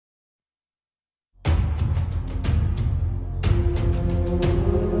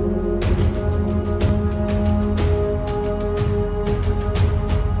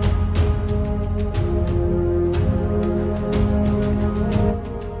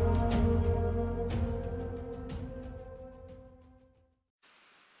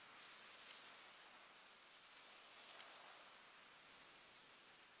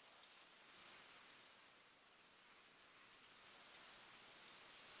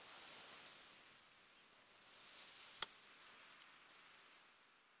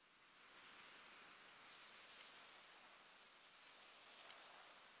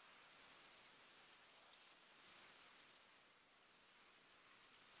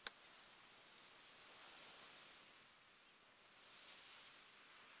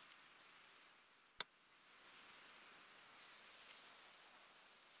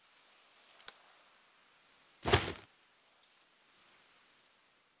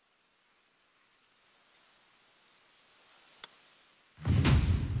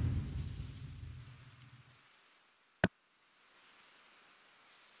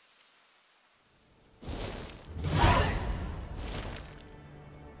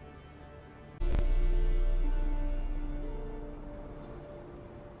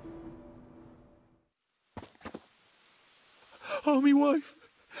Oh, me wife.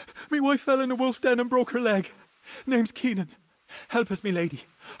 Me wife fell in a wolf den and broke her leg. Name's Keenan. Help us, me lady.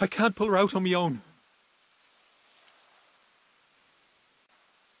 I can't pull her out on me own.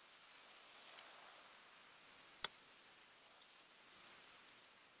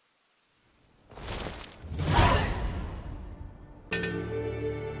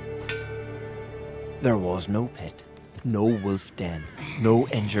 There was no pit, no wolf den, no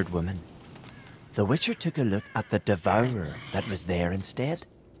injured woman. The Witcher took a look at the devourer that was there instead.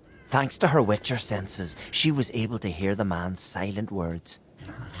 Thanks to her Witcher senses, she was able to hear the man's silent words.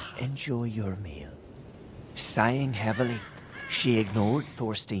 Enjoy your meal. Sighing heavily, she ignored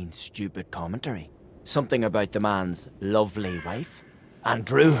Thorstein's stupid commentary, something about the man's lovely wife, and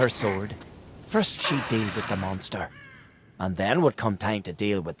drew her sword. First she'd deal with the monster, and then would come time to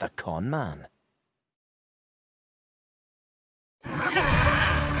deal with the con man.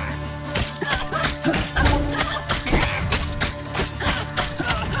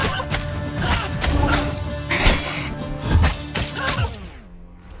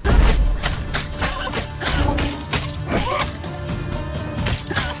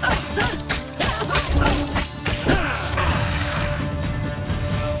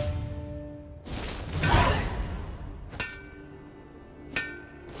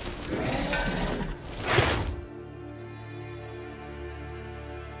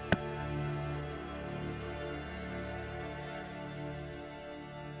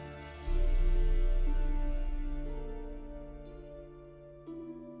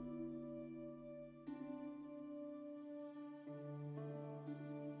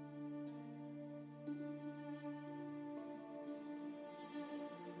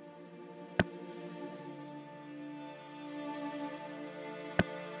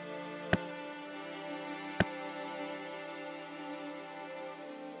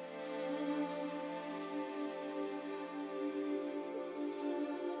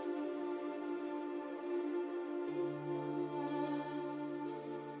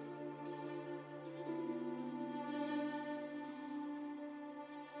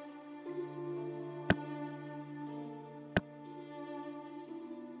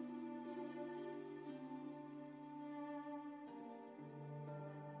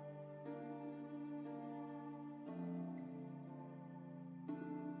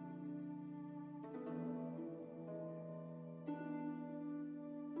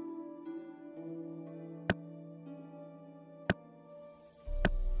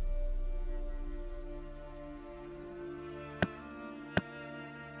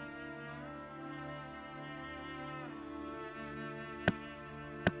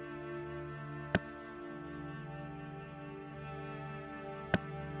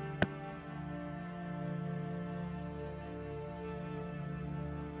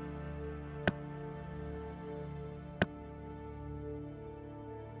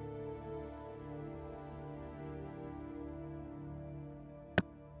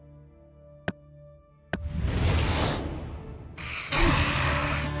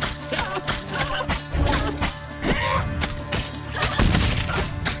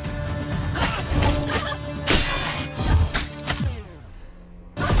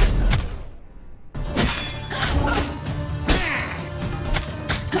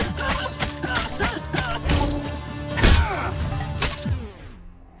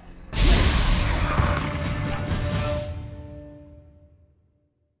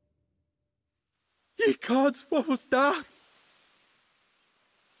 Ye gods, what was that?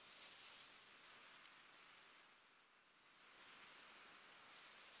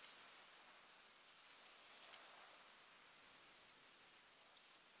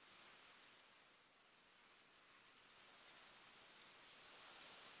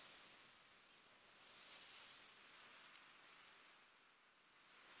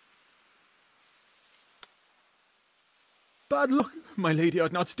 Bad luck, my lady,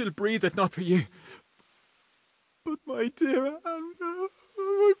 I'd not still breathe if not for you. But my dear Anna,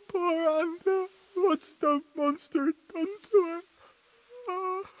 my poor Anna, what's the monster done to her?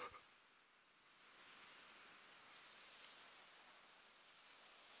 Ah.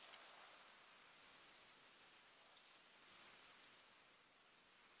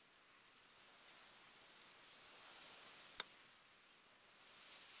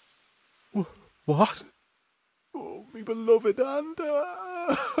 What? Oh, me beloved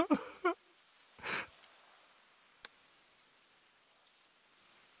Anna.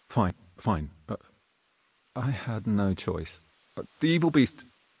 Fine. I had no choice. The evil beast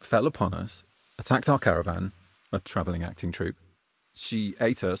fell upon us, attacked our caravan, a travelling acting troupe. She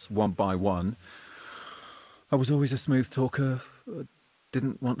ate us one by one. I was always a smooth talker.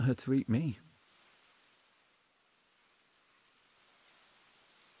 Didn't want her to eat me.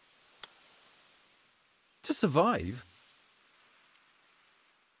 To survive?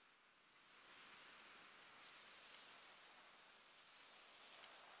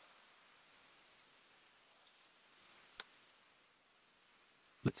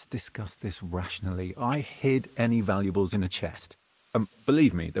 Let's discuss this rationally. I hid any valuables in a chest.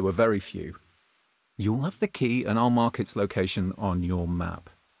 Believe me, there were very few. You'll have the key and I'll mark its location on your map.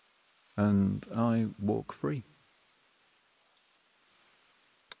 And I walk free.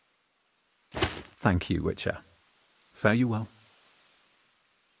 Thank you, Witcher. Fare you well.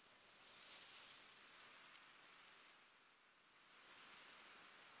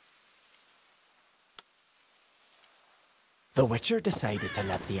 The Witcher decided to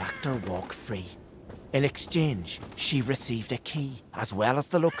let the actor walk free. In exchange, she received a key, as well as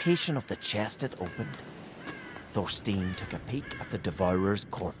the location of the chest it opened. Thorstein took a peek at the Devourer's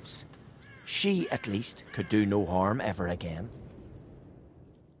corpse. She, at least, could do no harm ever again.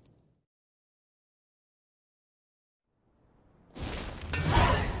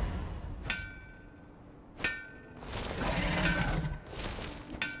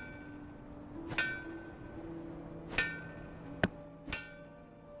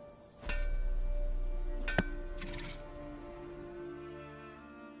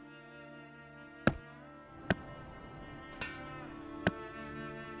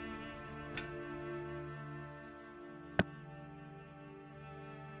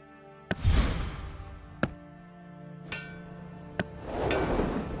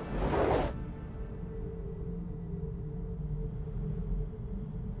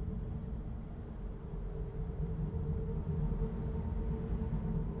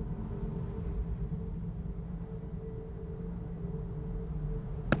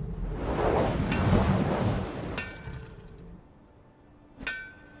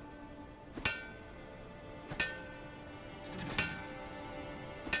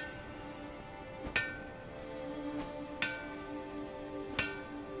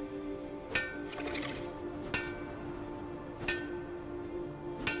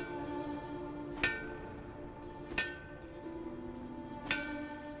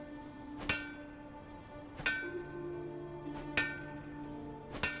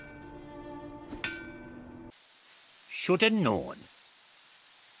 Should have known.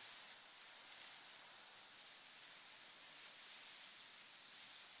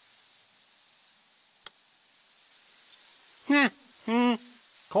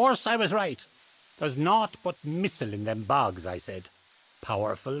 Course I was right. There's naught but missile in them bogs, I said.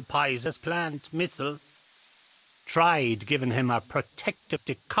 Powerful, poisonous plant, missile. Tried giving him a protective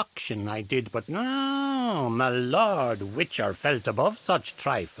decoction, I did, but no, my lord Witcher felt above such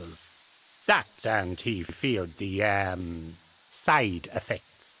trifles. That, and he feared the, side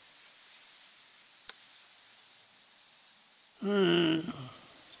effects.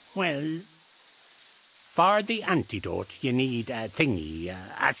 Well, for the antidote, you need a thingy,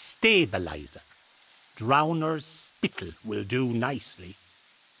 a stabilizer. Drowner's spittle will do nicely.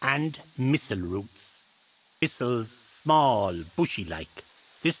 And missile roots. Missle's small, bushy-like.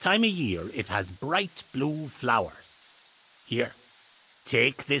 This time of year, it has bright blue flowers. Here.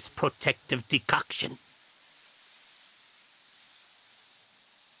 Take this protective decoction.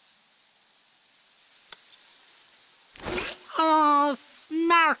 Oh,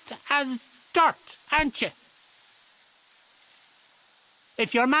 smart as dirt, aren't you?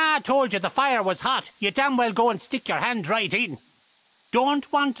 If your ma told you the fire was hot, you damn well go and stick your hand right in.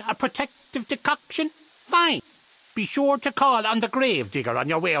 Don't want a protective decoction? Fine. Be sure to call on the grave digger on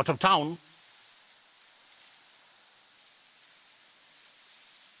your way out of town.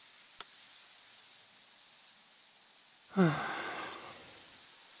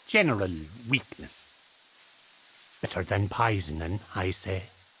 General weakness. Better than poisoning, I say.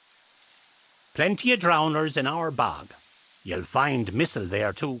 Plenty of drowners in our bog. You'll find missile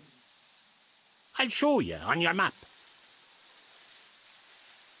there too. I'll show you on your map.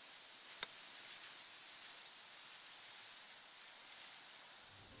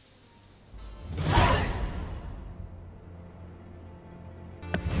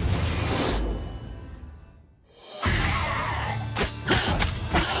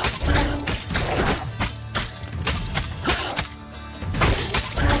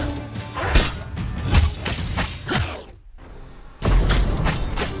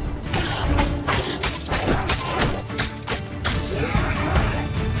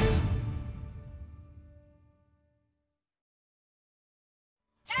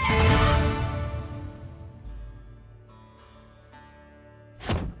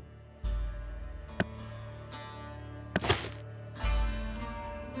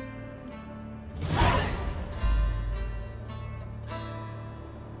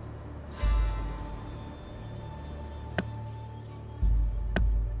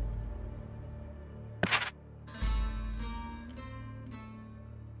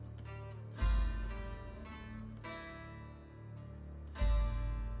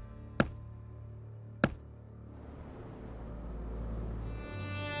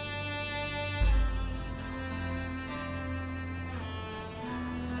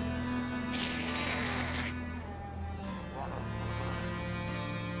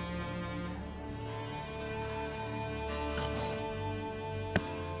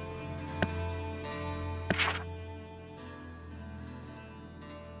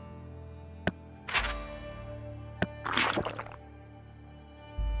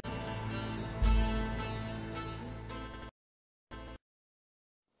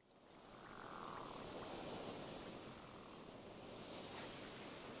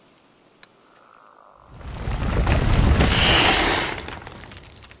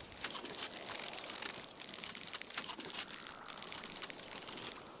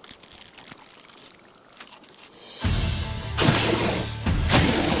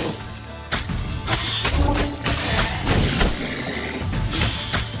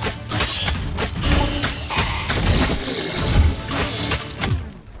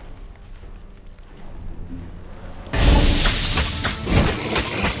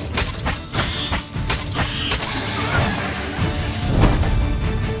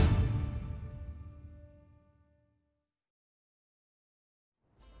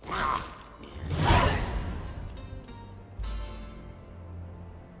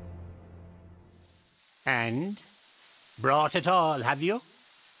 And brought it all, have you?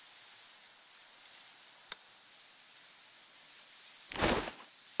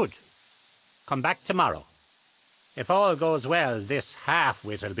 Good. Come back tomorrow. If all goes well, this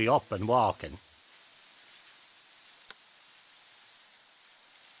half-wit'll be up and walking.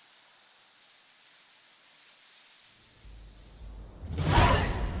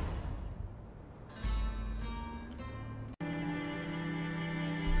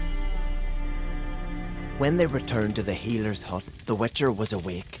 When they returned to the healer's hut, the Witcher was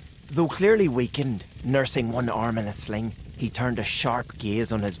awake. Though clearly weakened, nursing one arm in a sling, he turned a sharp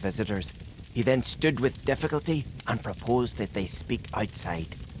gaze on his visitors. He then stood with difficulty and proposed that they speak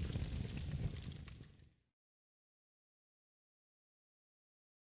outside.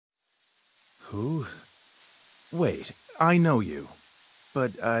 Who? Wait, I know you.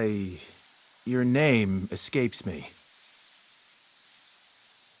 But your name escapes me.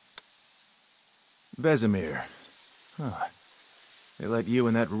 Vesemir. Huh. They let you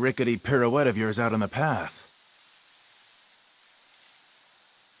and that rickety pirouette of yours out on the path.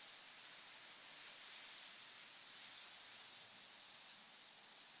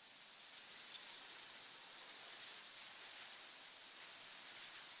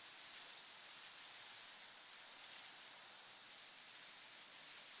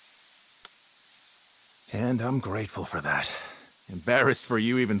 And I'm grateful for that. Embarrassed for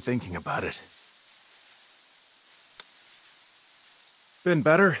you even thinking about it. Been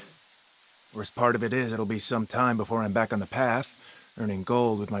better? Worst part of it is it'll be some time before I'm back on the path, earning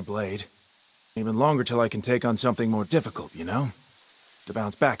gold with my blade. Even longer till I can take on something more difficult, you know? To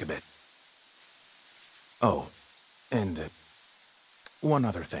bounce back a bit. Oh, and one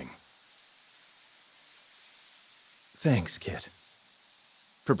other thing. Thanks, kid.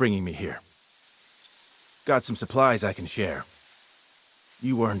 For bringing me here. Got some supplies I can share.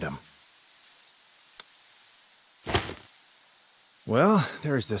 You earned them. Well,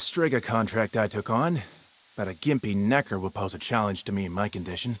 there's the Striga contract I took on, but a gimpy necker would pose a challenge to me in my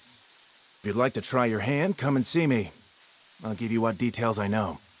condition. If you'd like to try your hand, come and see me. I'll give you what details I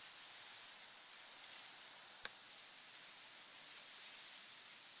know.